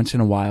every once in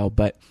a while,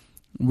 but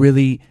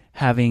really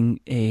having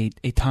a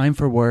time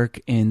for work,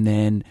 and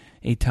then,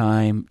 a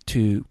time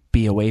to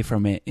be away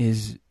from it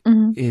is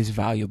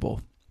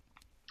valuable.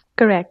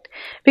 Correct.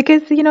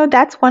 Because,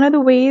 that's one of the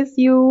ways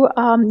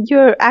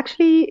you're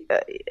actually,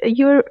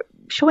 you're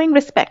showing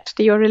respect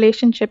to your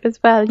relationship as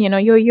well.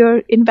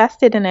 You're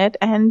invested in it,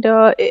 and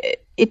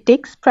it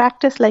takes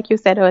practice, like you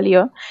said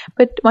earlier.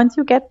 But once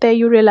you get there,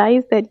 you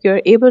realize that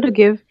you're able to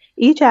give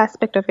each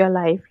aspect of your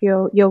life,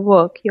 your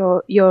work,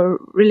 your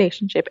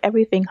relationship,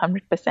 everything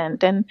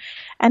 100%.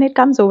 And it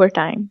comes over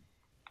time.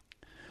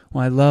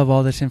 Well, I love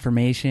all this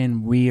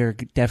information. We are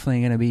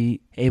definitely going to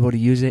be able to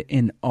use it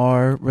in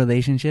our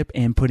relationship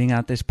and putting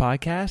out this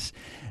podcast.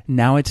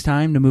 Now it's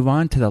time to move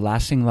on to the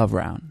lasting love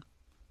round.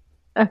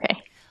 Okay.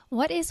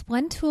 What is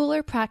one tool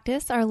or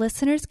practice our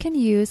listeners can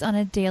use on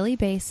a daily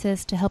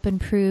basis to help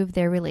improve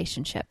their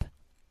relationship?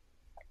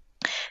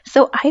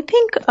 So I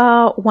think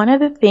one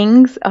of the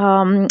things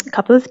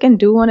couples can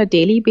do on a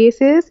daily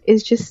basis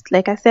is just,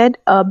 like I said,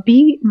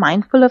 be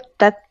mindful of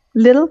that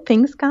little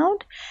things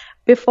count.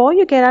 Before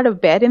you get out of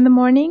bed in the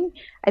morning,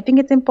 I think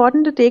it's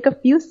important to take a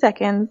few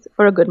seconds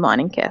for a good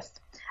morning kiss.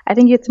 I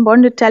think it's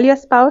important to tell your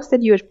spouse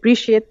that you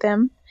appreciate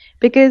them,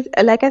 because,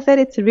 like I said,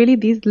 it's really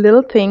these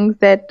little things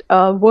that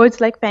words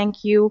like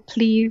thank you,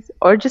 please,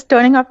 or just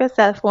turning off your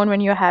cell phone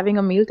when you're having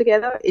a meal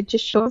together, it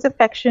just shows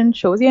affection,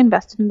 shows you're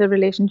invested in the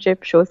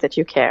relationship, shows that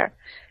you care.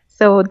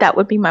 So that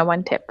would be my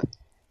one tip.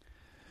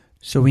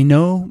 So we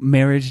know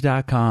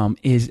marriage.com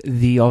is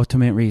the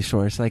ultimate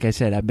resource. Like I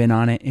said, I've been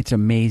on it. It's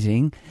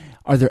amazing.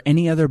 Are there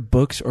any other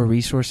books or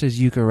resources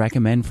you could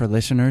recommend for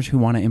listeners who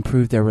want to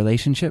improve their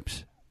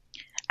relationships?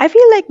 I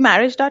feel like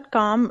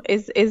marriage.com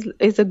is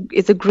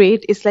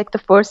like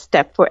the first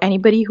step for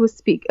anybody who's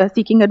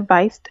seeking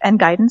advice and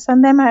guidance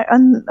on them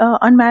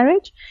on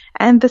marriage.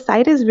 And the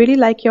site is really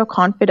like your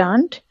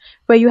confidant,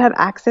 where you have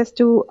access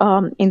to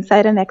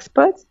insight and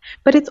experts.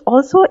 But it's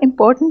also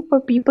important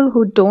for people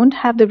who don't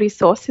have the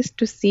resources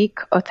to seek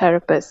a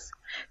therapist.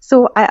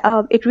 So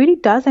it really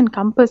does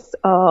encompass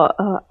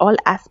all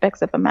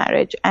aspects of a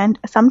marriage. And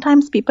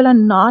sometimes people are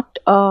not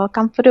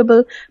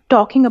comfortable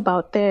talking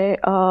about their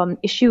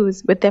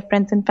issues with their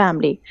friends and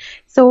family.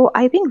 So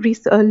I think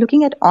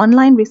looking at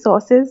online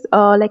resources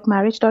like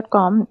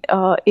marriage.com,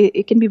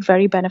 it can be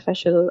very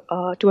beneficial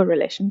to a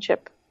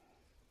relationship.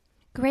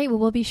 Great. Well,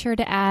 we'll be sure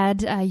to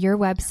add your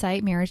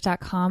website,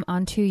 marriage.com,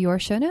 onto your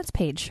show notes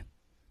page.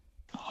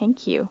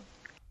 Thank you.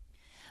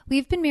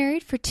 We've been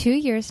married for 2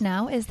 years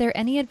now. Is there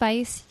any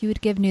advice you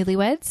would give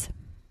newlyweds?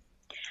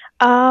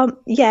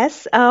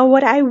 Yes.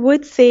 What I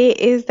would say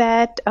is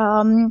that,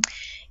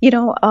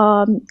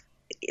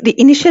 the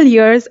initial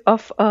years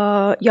of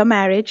your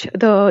marriage,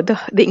 the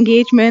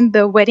engagement,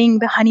 the wedding,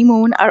 the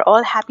honeymoon are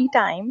all happy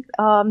times.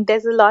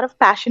 There's a lot of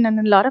passion and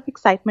a lot of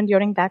excitement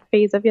during that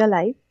phase of your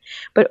life.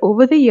 But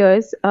over the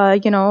years,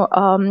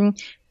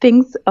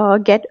 things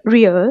get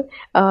real.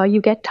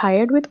 You get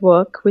tired with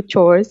work, with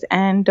chores,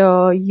 and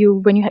if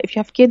you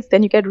have kids,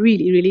 then you get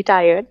really, really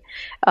tired.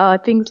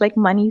 Things like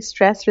money,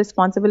 stress,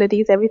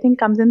 responsibilities, everything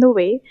comes in the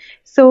way.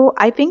 So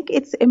I think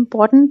it's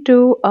important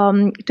to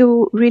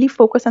really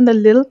focus on the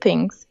little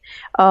things.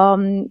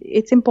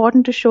 It's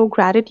important to show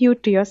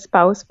gratitude to your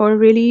spouse for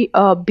really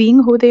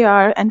being who they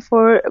are and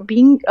for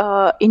being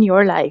in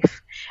your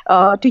life.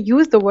 To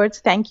use the words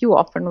thank you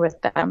often with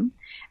them.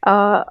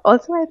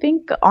 Also, I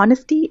think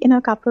honesty in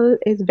a couple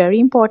is very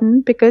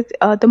important, because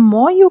the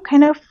more you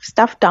kind of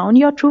stuff down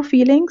your true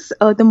feelings,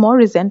 the more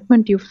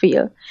resentment you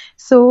feel.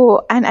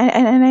 So, and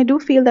I do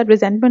feel that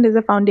resentment is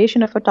the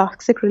foundation of a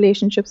toxic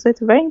relationship. So it's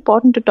very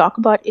important to talk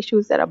about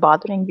issues that are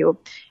bothering you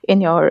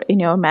in your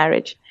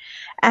marriage.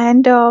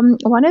 And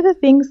one of the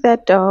things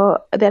that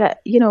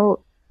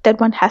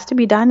one has to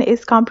be done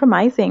is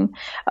compromising.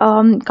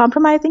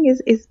 Compromising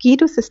is key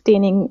to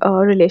sustaining a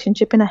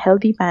relationship in a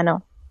healthy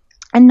manner.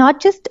 And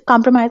not just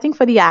compromising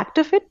for the act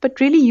of it, but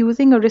really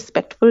using a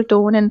respectful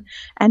tone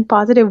and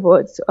positive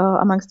words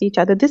amongst each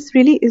other. This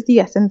really is the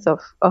essence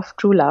of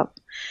true love.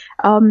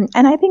 And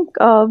I think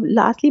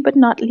lastly but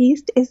not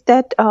least is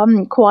that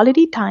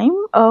quality time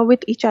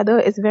with each other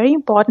is very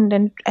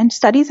important. And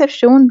studies have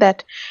shown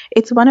that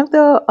it's one of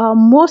the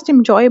most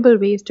enjoyable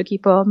ways to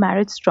keep a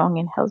marriage strong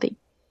and healthy.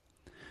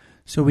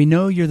 So we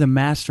know you're the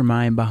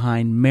mastermind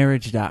behind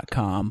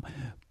marriage.com,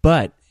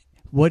 but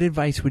what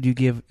advice would you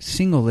give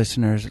single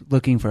listeners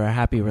looking for a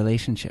happy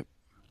relationship?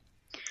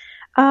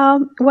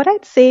 What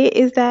I'd say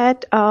is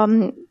that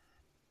while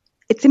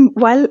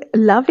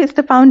love is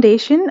the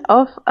foundation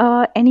of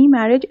any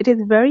marriage, it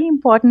is very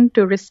important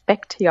to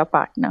respect your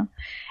partner,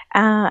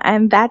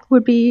 and that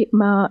would be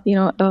one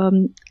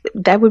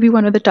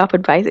of the top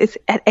advice. It's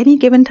at any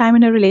given time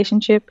in a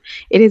relationship,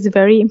 it is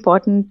very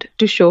important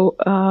to show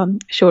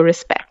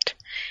respect.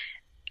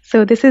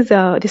 So this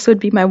would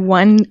be my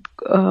one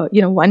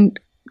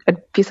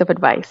piece of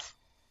advice.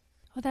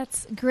 Well,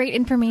 that's great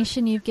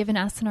information you've given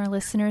us and our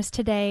listeners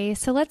today.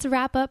 So let's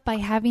wrap up by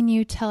having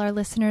you tell our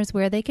listeners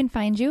where they can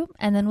find you,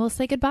 and then we'll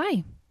say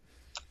goodbye.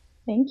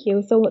 Thank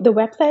you. So the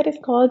website is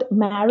called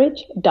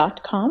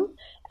marriage.com,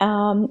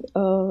 and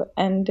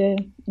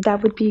that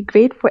would be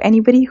great for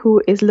anybody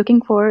who is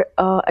looking for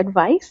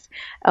advice,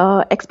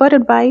 expert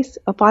advice,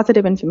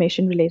 positive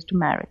information related to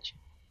marriage.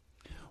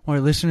 Our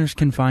listeners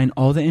can find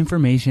all the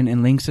information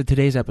and links to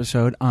today's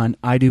episode on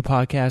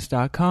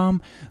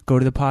idopodcast.com. Go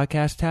to the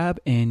podcast tab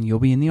and you'll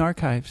be in the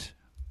archives.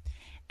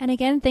 And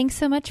again, thanks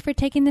so much for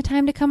taking the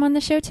time to come on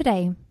the show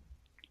today.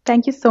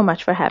 Thank you so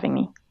much for having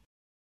me.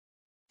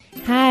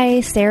 Hi,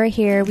 Sarah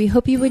here. We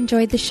hope you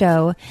enjoyed the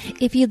show.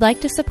 If you'd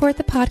like to support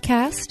the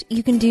podcast,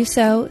 you can do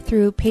so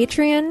through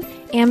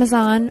Patreon,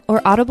 Amazon,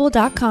 or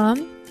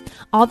Audible.com.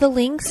 All the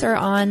links are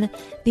on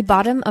the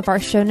bottom of our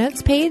show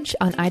notes page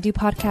on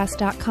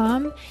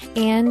idopodcast.com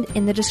and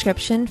in the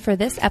description for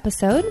this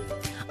episode.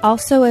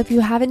 Also, if you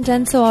haven't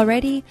done so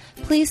already,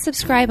 please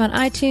subscribe on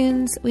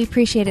iTunes. We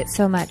appreciate it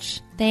so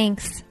much.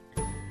 Thanks.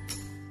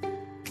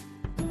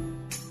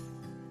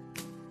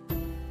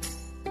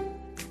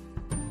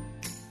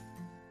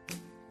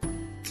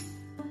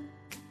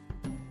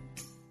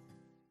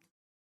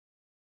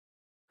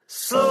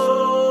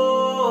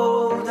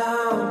 Slow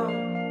down,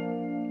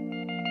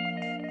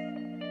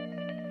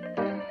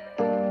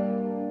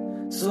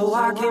 so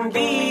I can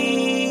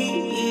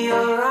be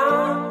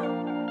around.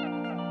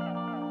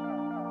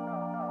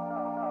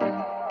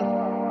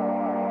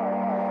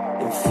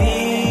 It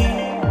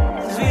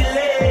feels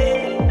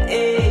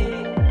related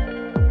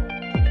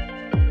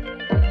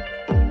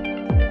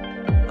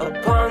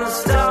upon the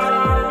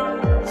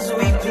stars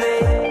we play.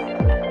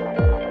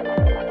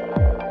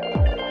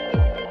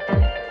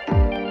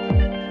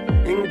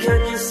 And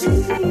can you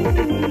see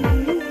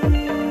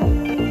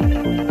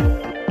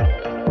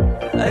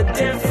a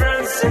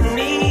difference in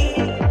me?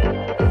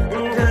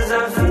 'Cause I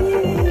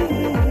feel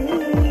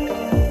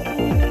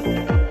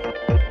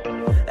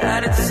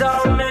that it's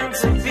all meant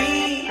to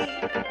be.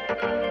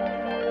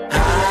 I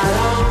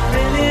don't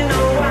really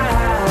know why,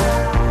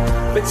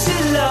 but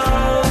your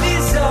love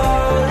is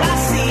all I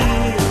see.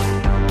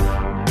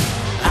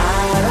 I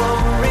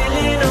don't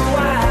really know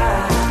why,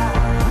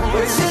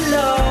 but your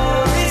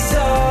love is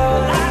all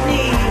I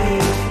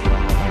need.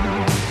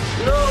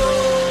 Know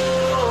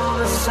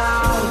the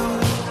sound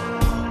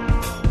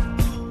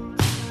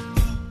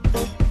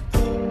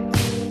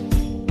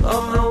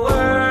of the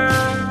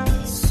world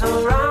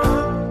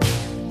surround.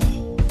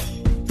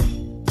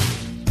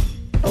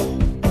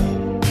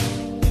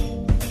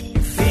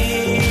 You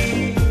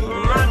feel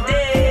my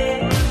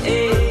day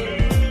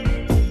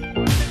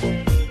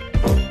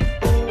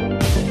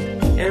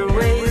in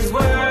ways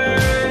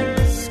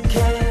words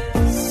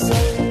can't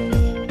say.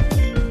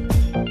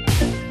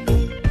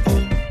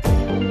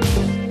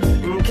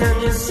 And can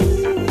you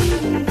see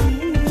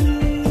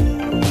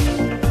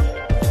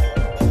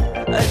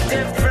a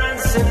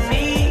difference in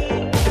me?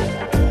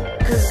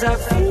 'Cause I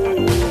feel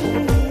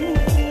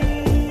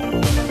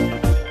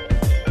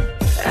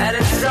that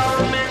it's all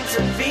meant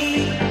to be.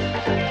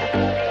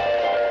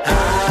 I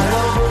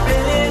don't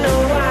really know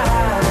why,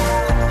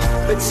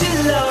 but your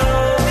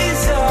love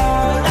is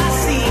all I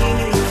see.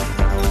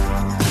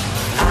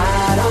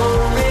 I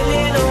don't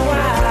really know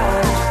why,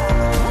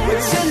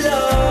 but your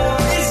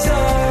love is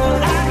all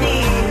I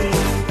need.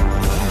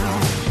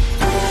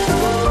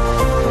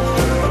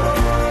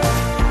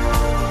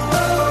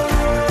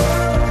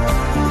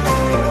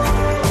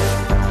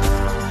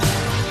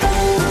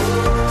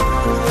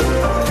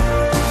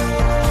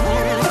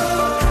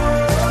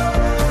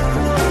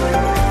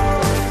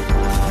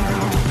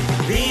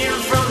 Being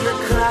from the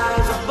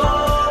clouds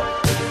above,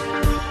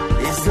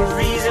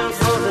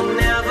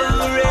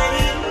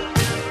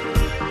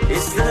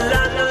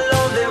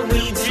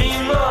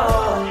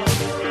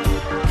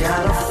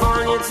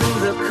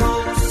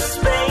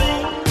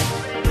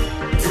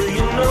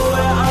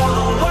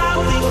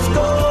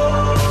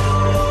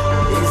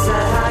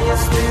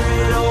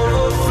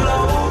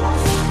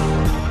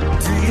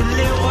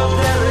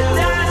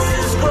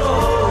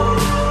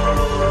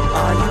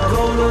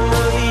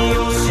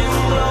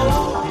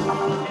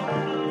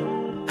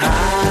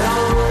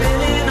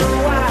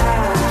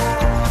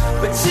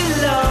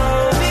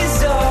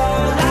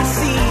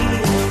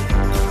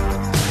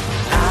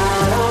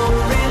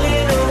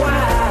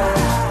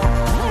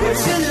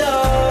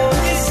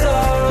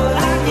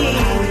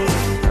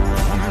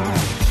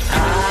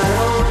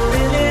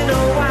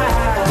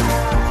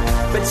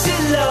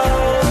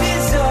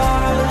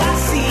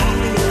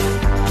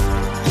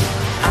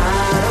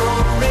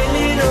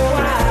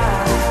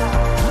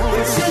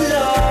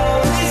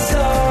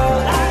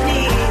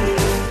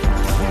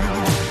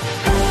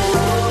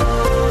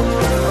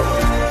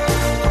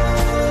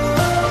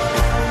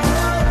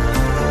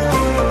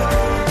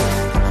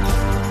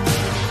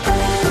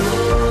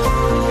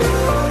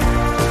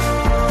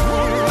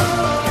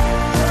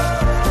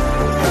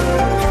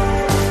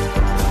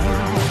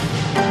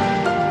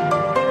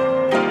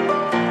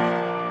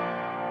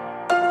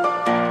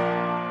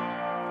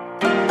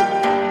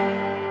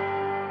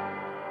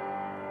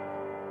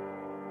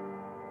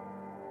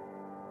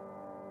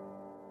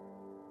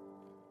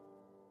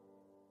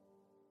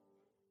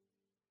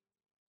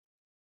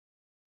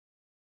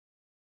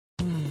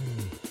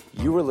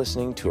 You were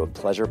listening to a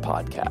Pleasure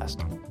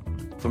Podcast.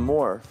 For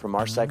more from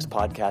our Sex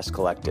Podcast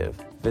Collective,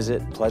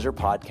 visit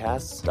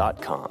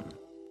pleasurepodcasts.com.